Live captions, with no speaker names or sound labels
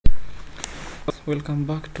welcome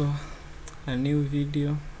back to a new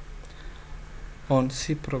video on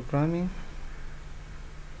C programming.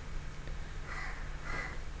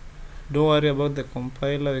 Don't worry about the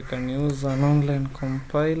compiler, we can use an online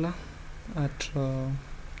compiler at you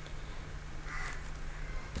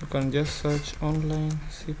can just search online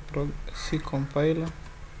C compiler,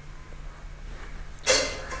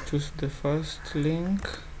 choose the first link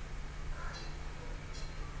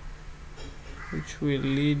which will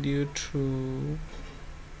lead you to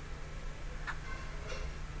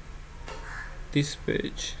this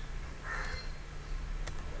page.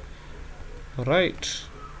 Alright,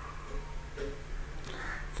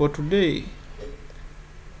 for today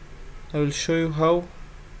I will show you how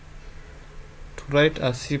to write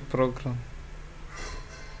a C program.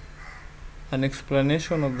 An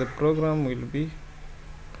explanation of the program will be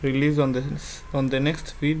released on the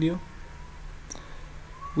next video,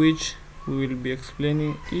 which we will be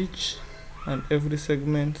explaining each and every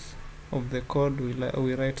segment of the code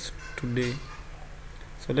we write today.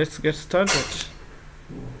 So let's get started.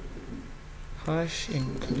 Hash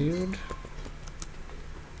include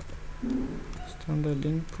standard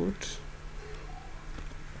input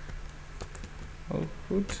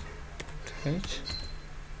output h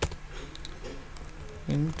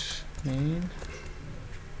int main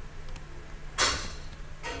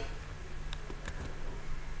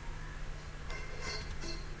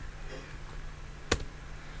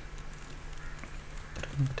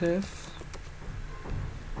printf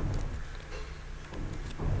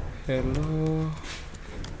hello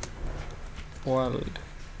world.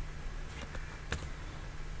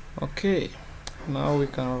 Okay, now we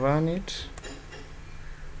can run it.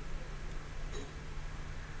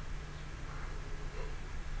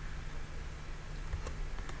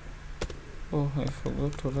 Oh, I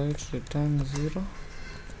forgot to write return 0.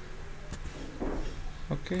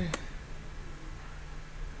 Okay,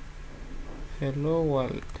 hello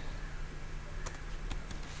world.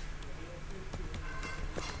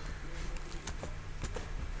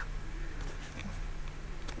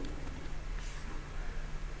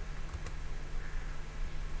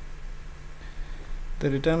 The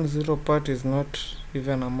return 0 part is not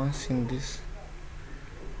even a mass in this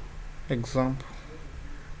example.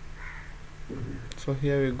 So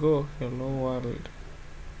here we go, hello world.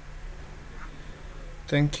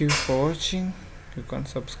 Thank you for watching. You can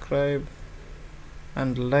subscribe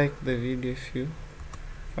and like the video if you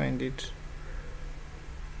find it